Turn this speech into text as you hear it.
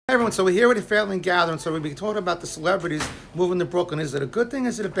everyone. So we're here at a family gathering. So we'll be talking about the celebrities moving to Brooklyn. Is it a good thing?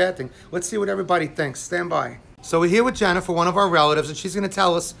 Is it a bad thing? Let's see what everybody thinks. Stand by. So we're here with Jennifer, one of our relatives, and she's going to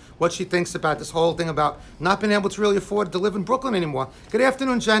tell us what she thinks about this whole thing about not being able to really afford to live in Brooklyn anymore. Good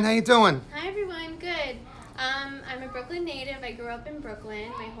afternoon, Jen. How you doing? Hi, everyone. Good. I'm a Brooklyn native. I grew up in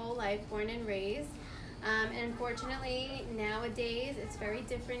Brooklyn my whole life, born and raised. And unfortunately, nowadays, it's very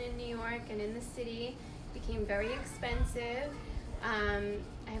different in New York and in the city. It became very expensive.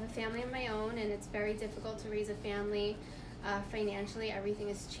 I have a family of my own, and it's very difficult to raise a family financially. Everything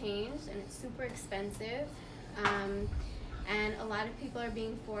has changed, and it's super expensive. And a lot of people are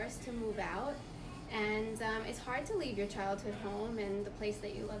being forced to move out. And it's hard to leave your childhood home and the place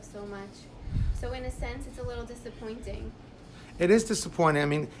that you love so much. So in a sense, it's a little disappointing. It is disappointing. I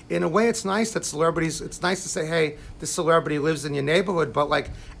mean, in a way, it's nice that celebrities, it's nice to say, hey, this celebrity lives in your neighborhood, but like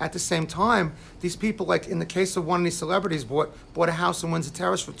at the same time, these people, like in the case of one of these celebrities, bought a house in Windsor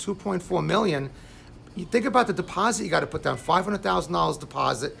Terrace for $2.4 million. You think about the deposit you got to put down, $500,000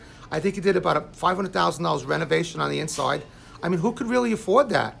 deposit. I think he did about a $500,000 renovation on the inside. I mean, who could really afford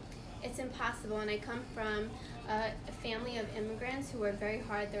that? It's impossible, and I come from a family of immigrants who worked very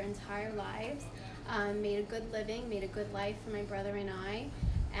hard their entire lives, made a good living, made a good life for my brother and I,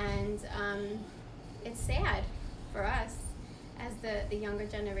 and it's sad for us as the younger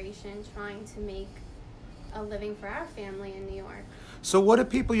generation trying to make a living for our family in New York. So what do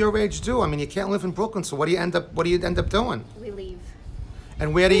people your age do? I mean, you can't live in Brooklyn, so what do you end up doing? We leave.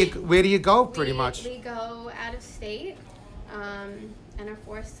 And where do you go pretty much? We go out of state and are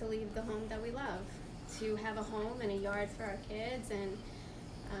forced to leave the home that we love, to have a home and a yard for our kids and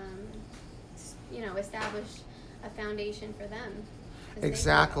establish a foundation for them.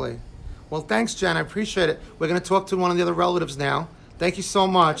 Exactly. Well, thanks, Jen. I appreciate it. We're going to talk to one of the other relatives now. Thank you so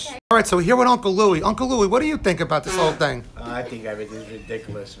much. Okay. All right, so we're here with Uncle Louie. Uncle Louie, what do you think about this whole thing? I think everything's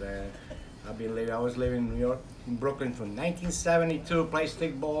ridiculous, man. I was living in New York, in Brooklyn from 1972, play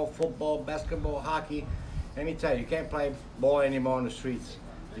stickball, football, basketball, hockey. Let me tell you, you can't play ball anymore on the streets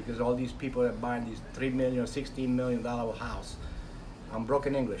because all these people are buying these $3 million, $16 million house. I'm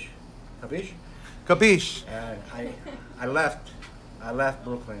broken English. Capiche? Capiche. And I left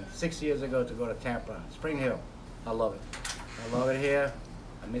Brooklyn 6 years ago to go to Tampa, Spring Hill. I love it. I love it here.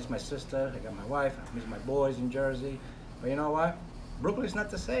 I miss my sister, I got my wife, I miss my boys in Jersey. But you know what? Brooklyn's not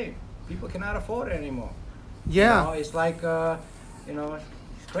the same. People cannot afford it anymore. Yeah. You know, it's like,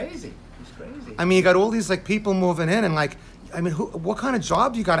 it's crazy. It's crazy. I mean, you got all these like people moving in, and like, I mean, what kind of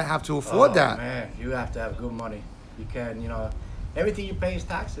job do you got to have to afford that? Man, you have to have good money. You can, everything you pay is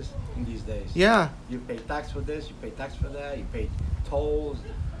taxes in these days. Yeah. You pay tax for this, you pay tax for that, you pay tolls.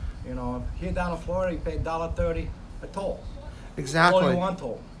 Here down in Florida, you pay $1.30 a toll. Exactly. Only one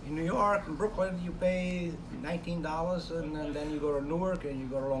toll. In New York, in Brooklyn, you pay $19, and then you go to Newark and you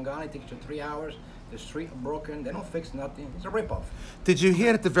go to Long Island. It takes you 3 hours. The street broken. They don't fix nothing. It's a ripoff. Did you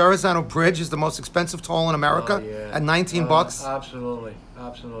hear that the Verrazano Bridge is the most expensive toll in America at 19 bucks? Absolutely,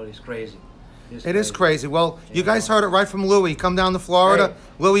 absolutely. It's crazy. It is crazy. Well, you guys heard it right from Louie. Come down to Florida. Hey.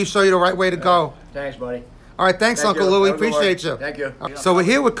 Louie will show you the right way to go. Thanks, buddy. All right, thanks, Uncle Louie. Appreciate you. Thank you. So we're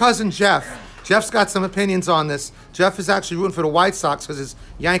here with cousin Jeff. Jeff's got some opinions on this. Jeff is actually rooting for the White Sox because his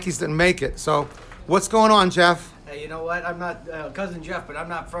Yankees didn't make it. So what's going on, Jeff? Hey, you know what? I'm not cousin Jeff, but I'm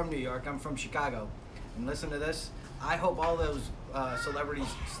not from New York. I'm from Chicago. And listen to this. I hope all those celebrities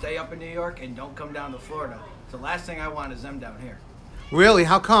stay up in New York and don't come down to Florida. The last thing I want is them down here. Really?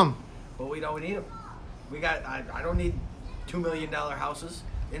 How come? Well, we don't need them. I don't need $2 million houses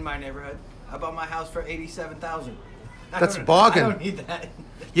in my neighborhood. I bought my house for $87,000. That's a bargain. I don't need that.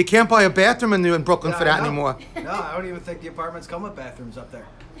 You can't buy a bathroom in Brooklyn for that anymore. No, I don't even think the apartments come with bathrooms up there.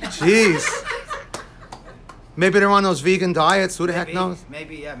 Jeez. Maybe they're on those vegan diets. Who the heck knows?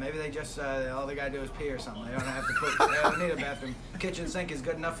 Maybe, yeah. Maybe they just, all they got to do is pee or something. They don't have to cook. They don't need a bathroom. Kitchen sink is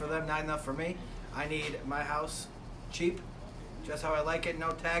good enough for them, not enough for me. I need my house cheap, just how I like it,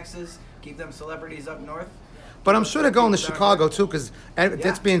 no taxes. Keep them celebrities up north. But I'm sure they're going to Chicago too, because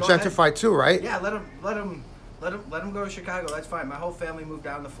that's being gentrified too, right? Yeah, let them go to Chicago. That's fine. My whole family moved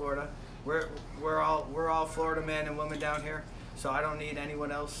down to Florida. We're all Florida men and women down here. So I don't need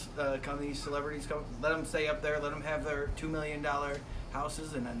anyone else. These celebrities come. Let them stay up there. Let them have their $2 million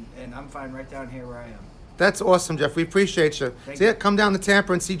houses, and I'm fine right down here where I am. That's awesome, Jeff. We appreciate you. Come down to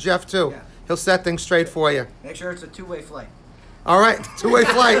Tampa and see Jeff too. Yeah. He'll set things straight for you. Make sure it's a two-way flight. All right, two-way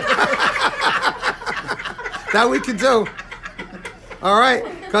flight. That we can do. All right,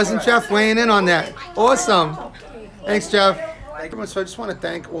 cousin Jeff weighing in on that. Awesome. Thanks, Jeff. Thank you very much. So I just want to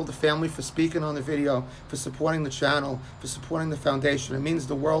thank all the family for speaking on the video, for supporting the channel, for supporting the foundation. It means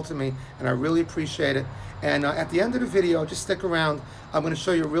the world to me, and I really appreciate it. And at the end of the video, just stick around. I'm going to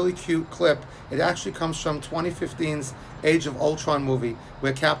show you a really cute clip. It actually comes from 2015's Age of Ultron movie,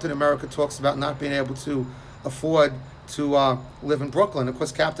 where Captain America talks about not being able to afford to live in Brooklyn. Of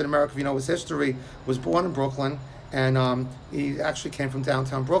course, Captain America, if you know his history, was born in Brooklyn, and he actually came from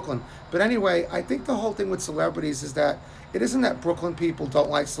downtown Brooklyn. But anyway, I think the whole thing with celebrities is that it isn't that Brooklyn people don't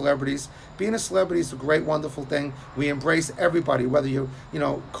like celebrities. Being a celebrity is a great, wonderful thing. We embrace everybody, whether you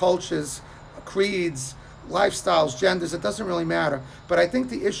know, cultures, creeds, lifestyles, genders, it doesn't really matter. But I think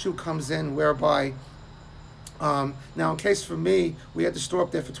the issue comes in whereby, now in case for me, we had the store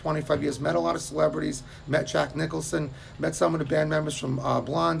up there for 25 years, met a lot of celebrities, met Jack Nicholson, met some of the band members from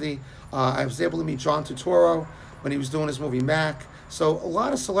Blondie. I was able to meet John Turturro when he was doing his movie Mac. So a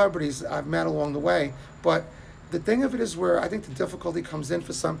lot of celebrities I've met along the way, but the thing of it is where I think the difficulty comes in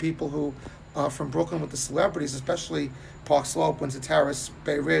for some people who are from Brooklyn with the celebrities, especially Park Slope, Windsor Terrace,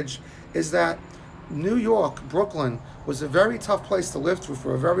 Bay Ridge, is that New York, Brooklyn, was a very tough place to live through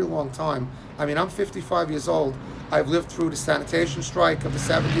for a very long time. I mean, I'm 55 years old. I've lived through the sanitation strike of the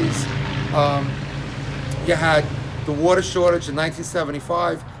 70s. You had the water shortage in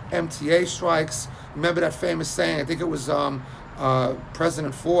 1975, MTA strikes. Remember that famous saying, I think it was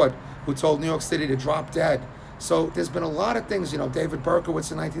President Ford, who told New York City to drop dead. So there's been a lot of things, you know, David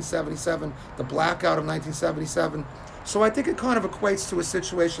Berkowitz in 1977, the blackout of 1977. So I think it kind of equates to a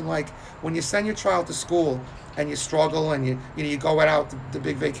situation like when you send your child to school and you struggle and you go out the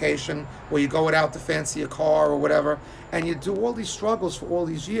big vacation, or you go out to fancy a car or whatever, and you do all these struggles for all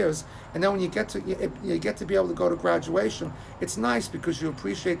these years, and then when you get to be able to go to graduation, it's nice because you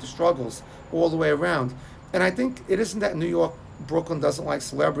appreciate the struggles all the way around. And I think it isn't that New York, Brooklyn doesn't like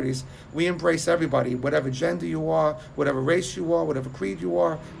celebrities. We embrace everybody, whatever gender you are, whatever race you are, whatever creed you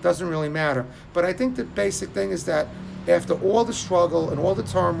are, doesn't really matter. But I think the basic thing is that after all the struggle and all the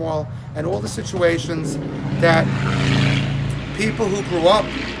turmoil and all the situations that people who grew up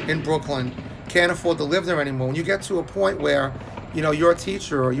in Brooklyn can't afford to live there anymore, when you get to a point where, you know, you're a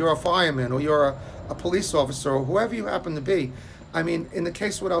teacher or you're a fireman or you're a police officer or whoever you happen to be, I mean, in the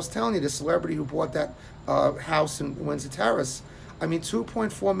case of what I was telling you, the celebrity who bought that house in Windsor Terrace, I mean,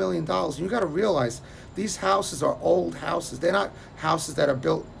 $2.4 million. You got to realize these houses are old houses. They're not houses that are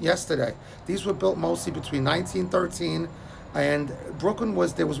built yesterday. These were built mostly between 1913 and Brooklyn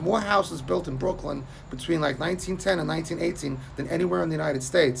there was more houses built in Brooklyn between like 1910 and 1918 than anywhere in the United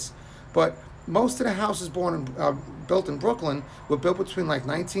States. But most of the houses built in Brooklyn were built between like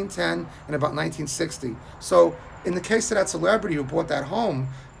 1910 and about 1960. So in the case of that celebrity who bought that home,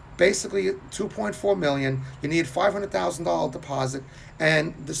 basically $2.4 million, you need $500,000 deposit,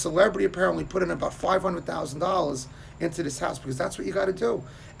 and the celebrity apparently put in about $500,000 into this house because that's what you got to do.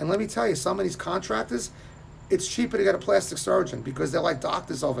 And let me tell you, some of these contractors, it's cheaper to get a plastic surgeon because they're like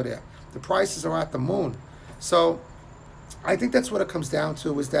doctors over there. The prices are at the moon. So I think that's what it comes down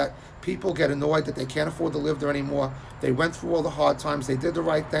to, is that people get annoyed that they can't afford to live there anymore. They went through all the hard times, they did the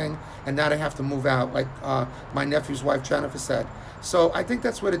right thing, and now they have to move out, like my nephew's wife Jennifer said. So I think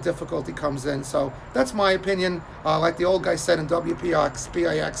that's where the difficulty comes in. So that's my opinion. Like the old guy said in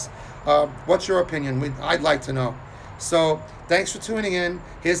WPIX, what's your opinion? I'd like to know. So thanks for tuning in.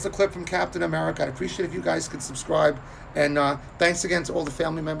 Here's the clip from Captain America. I'd appreciate if you guys could subscribe. And thanks again to all the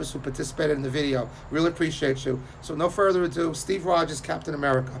family members who participated in the video. Really appreciate you. So no further ado, Steve Rogers, Captain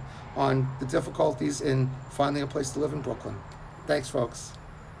America, on the difficulties in finding a place to live in Brooklyn. Thanks, folks.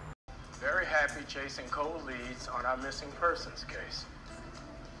 Very happy chasing cold leads on our missing persons case.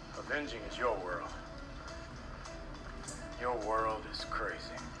 Avenging is your world. Your world is crazy.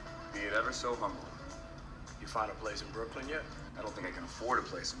 Be it ever so humble. You find a place in Brooklyn yet? I don't think I can afford a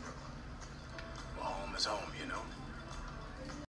place in Brooklyn. Well, home is home, you know.